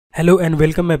Hello and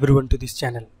welcome everyone to this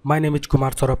channel. My name is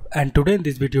Kumar Saurabh and today in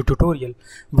this video tutorial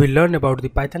we'll learn about the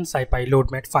Python SciPy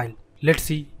loadmat file. Let's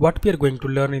see what we are going to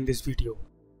learn in this video.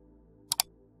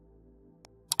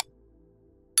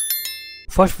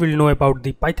 First we'll know about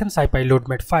the Python SciPy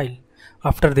loadmat file.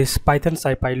 After this Python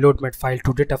SciPy loadmat file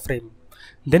to Dataframe.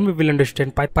 Then we will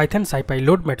understand Python SciPy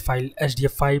loadmat file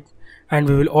SDF5 and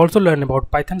we will also learn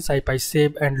about Python SciPy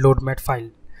save and loadmat file.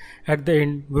 At the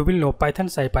end, we will know Python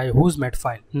SciPy Whosmat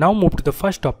file. Now move to the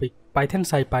first topic, Python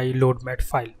SciPy loadmat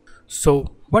file.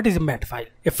 So, what is a mat file?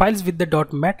 A files with the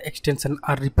 .mat extension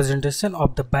are representation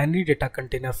of the binary data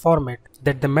container format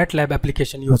that the MATLAB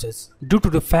application uses. Due to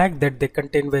the fact that they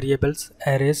contain variables,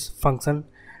 arrays, functions,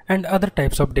 and other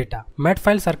types of data. Mat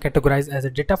files are categorized as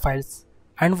data files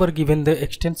and were given the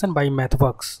extension by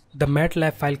MathWorks. The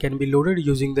MATLAB file can be loaded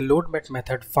using the loadmat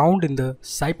method found in the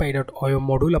scipy.io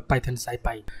module of Python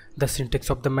SciPy. The syntax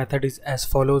of the method is as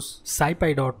follows: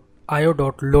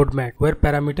 scipy.io.loadmat, where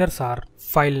parameters are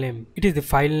file name. It is the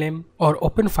file name, or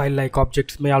open file like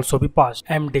objects may also be passed.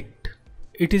 mdict.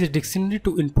 It is a dictionary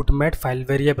to input mat file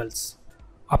variables.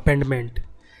 Appendment.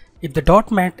 If the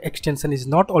 .mat extension is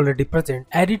not already present,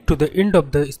 add it to the end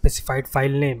of the specified file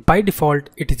name. By default,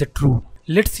 it is a true.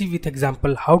 Let's see with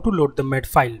example how to load the mat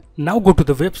file. Now go to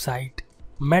the website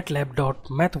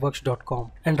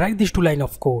matlab.mathworks.com and write these two lines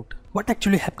of code. What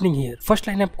actually happening here? First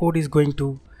line of code is going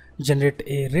to generate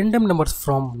a random numbers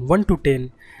from 1 to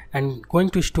 10 and going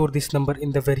to store this number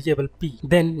in the variable p.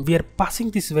 Then we are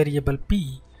passing this variable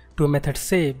p to a method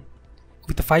save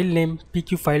with the file name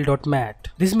pqfile.mat.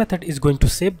 This method is going to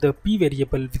save the p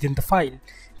variable within the file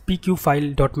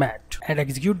pqfile.mat and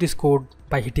execute this code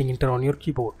by hitting enter on your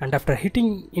keyboard. And after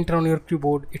hitting enter on your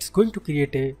keyboard, it's going to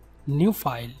create a new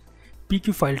file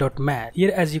pqfile.mat.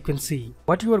 Here, as you can see,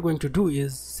 what you are going to do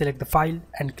is select the file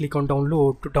and click on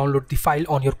download to download the file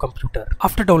on your computer.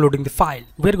 After downloading the file,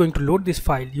 we are going to load this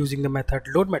file using the method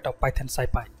loadmat of Python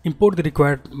SciPy. Import the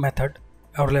required method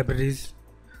or libraries.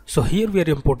 So here we are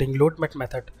importing loadmat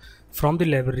method from the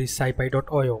library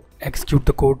scipy.io. Execute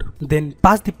the code, then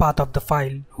pass the path of the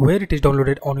file where it is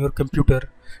downloaded on your computer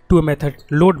to a method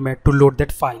loadmat to load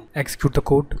that file. Execute the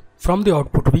code. From the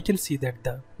output we can see that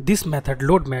this method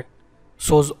loadmat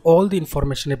shows all the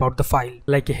information about the file,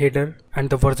 like a header and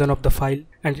the version of the file,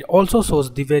 and it also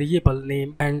shows the variable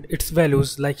name and its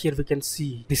values. Like here we can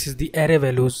see this is the array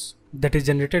values that is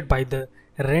generated by the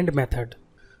rand method.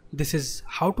 This is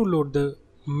how to load the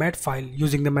mat file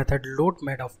using the method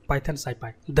loadmat of Python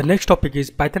SciPy. The next topic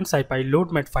is Python SciPy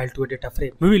loadmat file to a data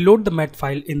frame. We will load the mat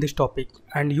file in this topic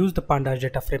and use the pandas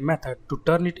dataframe method to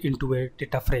turn it into a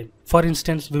data frame. For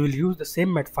instance, we will use the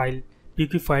same mat file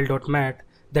pqfile.mat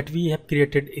that we have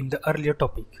created in the earlier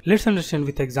topic. Let's understand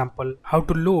with example how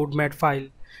to load mat file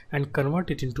and convert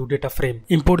it into data frame.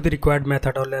 Import the required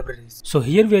method or libraries. So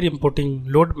here we are importing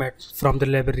loadmat from the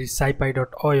library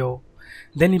scipy.io,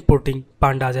 then importing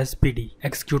pandas as pd.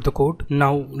 Execute the code.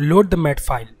 Now load the mat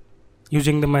file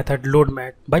using the method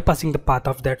loadmat by passing the path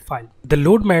of that file. The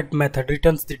loadmat method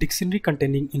returns the dictionary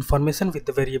containing information with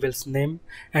the variables name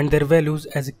and their values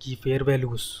as key pair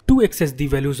values. To access the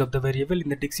values of the variable in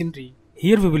the dictionary,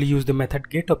 here we will use the method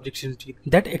getObjDictionary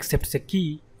that accepts a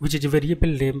key, which is a variable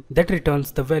name that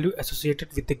returns the value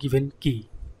associated with the given key,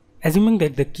 assuming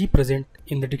that the key present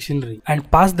in the dictionary, and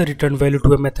pass the return value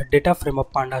to a method dataframe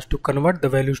of pandas to convert the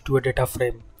values to a data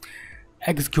frame.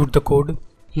 Execute the code.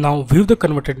 Now view the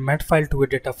converted mat file to a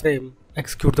data frame.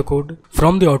 Execute the code.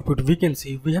 From the output we can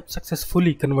see we have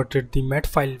successfully converted the mat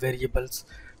file variables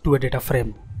to a data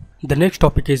frame. The next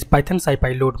topic is Python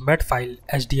SciPy load mat file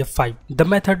SDF5. The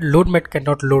method loadmat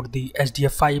cannot load the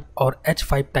SDF5 or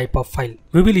H5 type of file.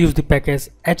 We will use the package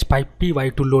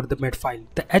h5py to load the mat file.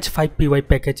 The h5py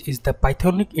package is the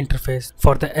Pythonic interface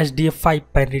for the SDF5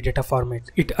 binary data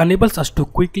format. It enables us to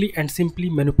quickly and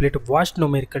simply manipulate vast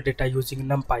numerical data using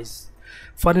numpys.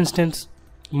 For instance,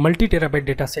 multi-terabyte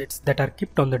datasets that are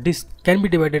kept on the disk can be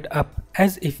divided up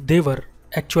as if they were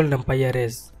actual numpy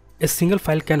arrays. A single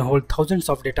file can hold thousands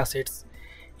of datasets,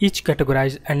 each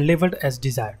categorized and labeled as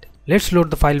desired. Let's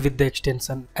load the file with the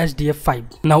extension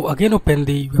SDF5. Now again open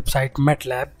the website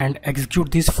MATLAB and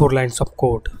execute these 4 lines of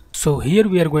code. So here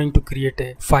we are going to create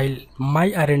a file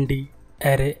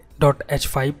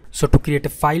myrndarray.h5. So to create a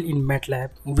file in MATLAB,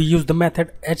 we use the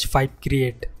method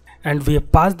h5create. And we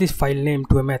have passed this file name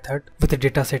to a method with a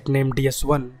dataset name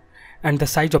ds1 and the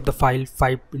size of the file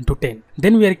 5x10.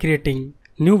 Then we are creating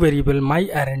new variable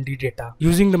myrnd_data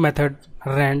using the method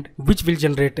rand, which will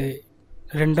generate a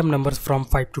random numbers from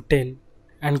 5 to 10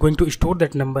 and going to store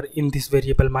that number in this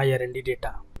variable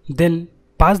myrnd_data. Then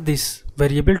pass this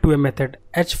variable to a method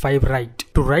h5write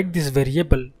to write this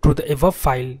variable to the above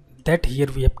file that here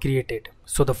we have created.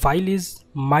 So the file is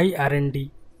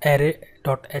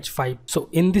myrndarray.h5. So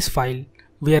in this file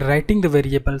we are writing the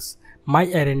variables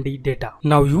myrnd data.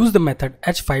 Now use the method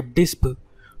h5disp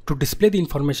to display the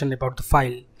information about the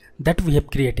file that we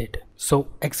have created. So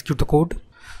execute the code.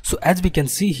 So as we can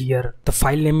see here, the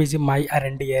file name is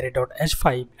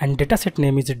myrndarray.h5 and dataset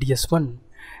name is ds1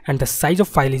 and the size of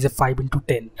file is a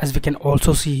 5x10. As we can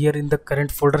also see here in the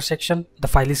current folder section, the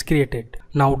file is created.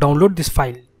 Now download this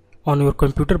file on your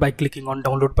computer by clicking on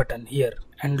download button here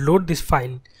and load this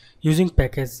file using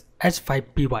package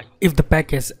s5py. If the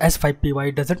package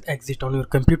s5py doesn't exist on your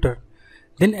computer,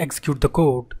 then execute the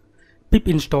code pip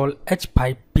install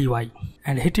h5py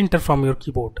and hit enter from your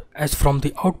keyboard. As from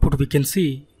the output we can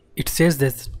see, it says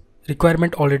this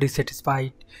requirement already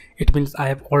satisfied. It means I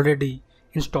have already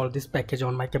installed this package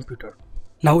on my computer.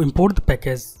 Now import the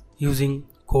package using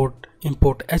code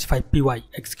import h5py.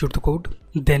 Execute the code.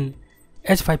 Then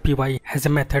h5py has a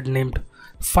method named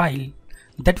file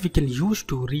that we can use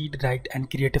to read, write and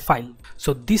create a file.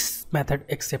 So this method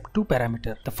accepts two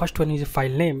parameters. The first one is a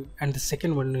file name and the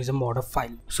second one is a mod of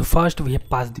file. So first we have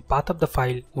passed the path of the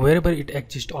file wherever it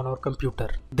exists on our computer.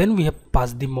 Then we have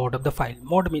passed the mod of the file.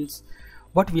 Mod means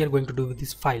what we are going to do with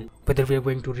this file, whether we are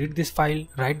going to read this file,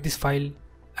 write this file,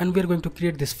 and we are going to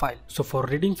create this file. So for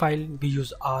reading file we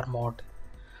use R mod.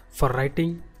 For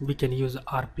writing we can use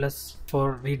R+.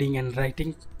 For reading and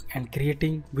writing and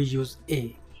creating we use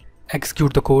A.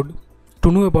 Execute the code.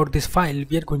 To know about this file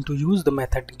we are going to use the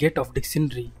method get of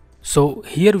dictionary. So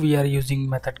here we are using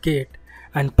method get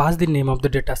and pass the name of the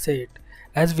dataset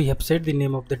as we have set the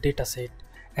name of the dataset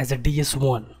as a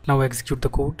ds1. Now execute the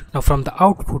code. Now from the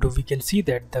output we can see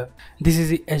that this is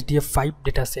the HDF5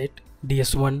 dataset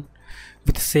ds1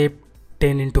 with shape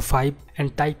 10x5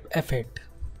 and type f8.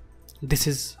 This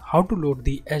is how to load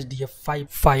the HDF5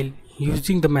 file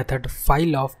using the method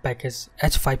file of package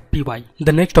h5py.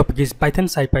 The next topic is Python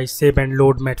SciPy save and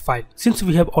load mat file. Since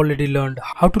we have already learned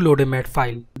how to load a mat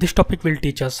file, this topic will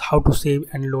teach us how to save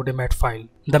and load a mat file.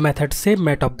 The method save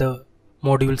mat of the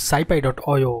module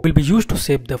scipy.io will be used to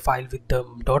save the file with the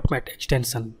 .mat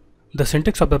extension. The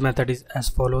syntax of the method is as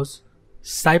follows: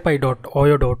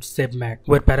 scipy.io.savemat,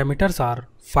 where parameters are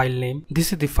file name.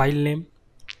 This is the file name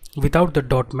without the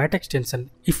 .mat extension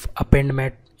if append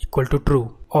mat equal to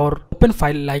true, or open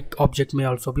file like object may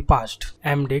also be passed.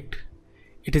 Mdict,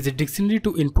 it is a dictionary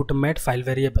to input mat file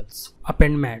variables.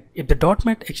 Append mat, if the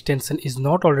 .mat extension is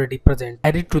not already present,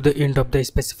 add it to the end of the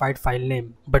specified file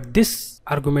name, but this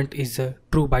argument is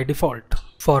true by default.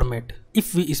 Format,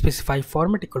 if we specify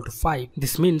format equal to 5,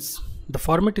 this means the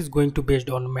format is going to based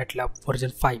on MATLAB version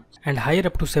 5 and higher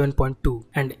up to 7.2,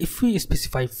 and if we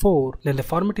specify 4, then the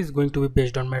format is going to be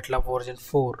based on MATLAB version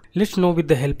 4. Let's know with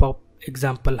the help of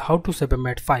example how to save a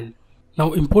mat file.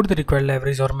 Now import the required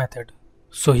libraries or method.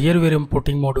 So here we are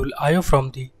importing module IO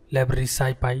from the library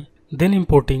SciPy, then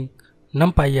importing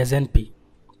numpy as np.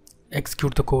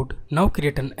 Execute the code. Now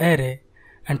create an array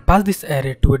and pass this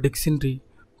array to a dictionary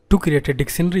to create a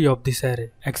dictionary of this array.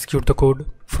 Execute the code.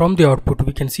 From the output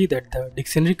we can see that the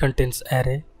dictionary contains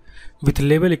array with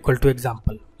label equal to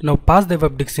example. Now pass the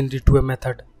web dictionary to a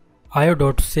method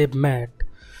io.savemat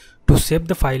to save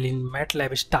the file in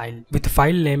MATLAB style with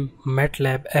file name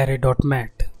MATLAB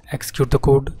array.mat. Execute the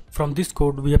code. From this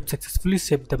code we have successfully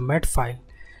saved the mat file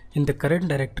in the current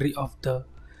directory of the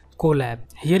Colab.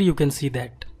 Here you can see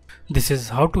that this is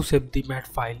how to save the mat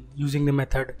file using the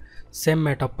method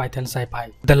savemat of Python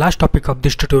SciPy. The last topic of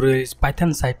this tutorial is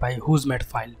Python SciPy Whosmat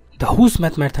file. The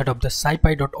Whosmat method of the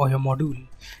scipy.io module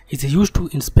is used to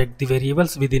inspect the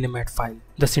variables within a mat file.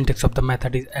 The syntax of the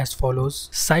method is as follows: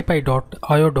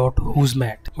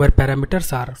 scipy.io.whosmat, where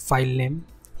parameters are file name,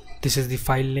 this is the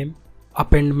file name,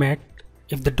 append mat,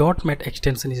 if the .mat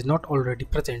extension is not already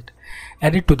present,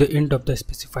 add it to the end of the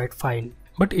specified file,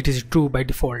 but it is true by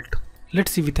default.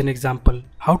 Let's see with an example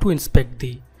how to inspect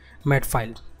the mat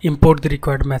file. Import the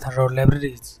required method or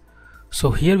libraries.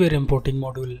 So here we are importing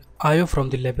module IO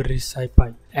from the library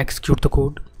SciPy. Execute the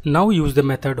code. Now use the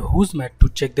method Whosmat to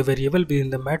check the variable within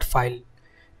the mat file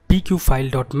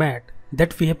pqfile.mat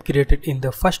that we have created in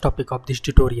the first topic of this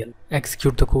tutorial.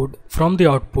 Execute the code. From the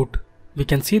output we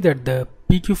can see that the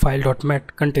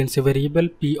pqfile.mat contains a variable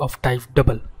p of type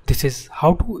double. This is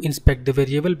how to inspect the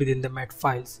variable within the mat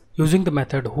files using the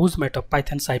method Whosmat of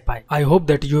Python SciPy. I hope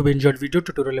that you have enjoyed video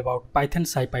tutorial about Python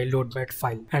SciPy load mat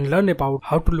file and learn about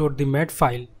how to load the mat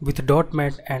file with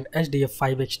 .mat and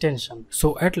HDF5 extension.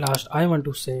 So at last I want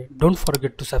to say don't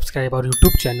forget to subscribe our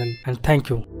YouTube channel, and thank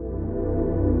you.